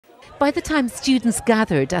By the time students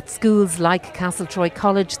gathered at schools like Castletroy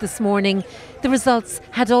College this morning, the results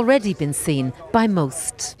had already been seen by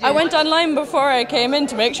most. I went online before I came in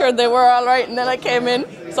to make sure they were all right, and then I came in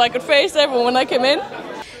so I could face everyone when I came in.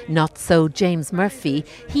 Not so James Murphy.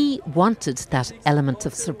 He wanted that element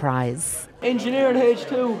of surprise. Engineering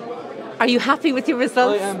H2. Are you happy with your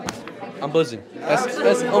results? I am. I'm buzzing.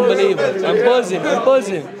 That's unbelievable. I'm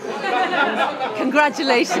buzzing.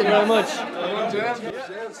 Congratulations. Thank you very much.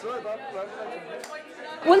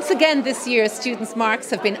 Once again this year, students' marks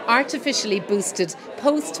have been artificially boosted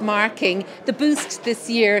post-marking. The boost this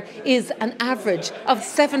year is an average of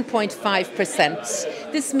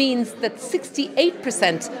 7.5%. This means that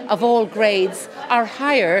 68% of all grades are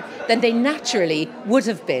higher than they naturally would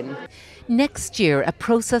have been. Next year, a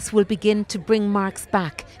process will begin to bring marks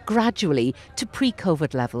back gradually to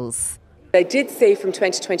pre-COVID levels. I did say from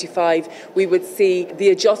 2025 we would see the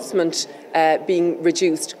adjustment being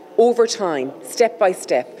reduced over time, step by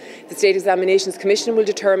step. The State Examinations Commission will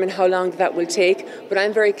determine how long that will take, but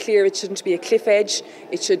I'm very clear it shouldn't be a cliff edge.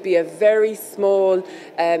 It should be a very small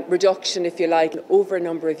reduction, if you like, over a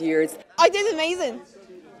number of years. I did amazing.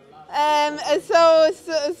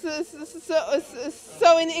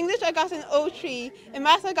 So in English I got an O3, in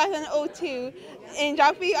maths I got an O2, in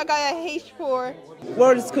geography I got a H4.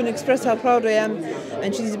 Words couldn't express how proud I am,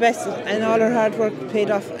 and she's the best, and all her hard work paid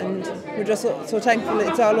off, and we're just so thankful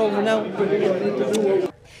it's all over now.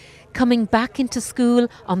 Coming back into school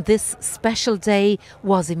on this special day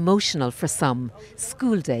was emotional for some.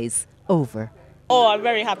 School days over. Oh, I'm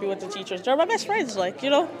very happy with the teachers. They're my best friends, like, you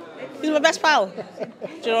know. He's my best pal. Do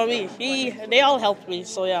you know what I mean? They all helped me,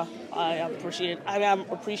 so yeah, I am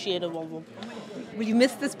appreciative of them. Will you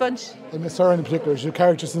miss this bunch? I miss her in particular. She's a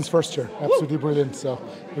character since first year. Absolutely brilliant. So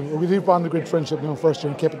we live on the good friendship now first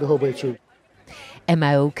year and kept it the whole way through.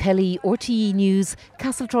 Emma O'Kelly, RTE News,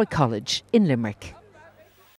 Castletroy College in Limerick.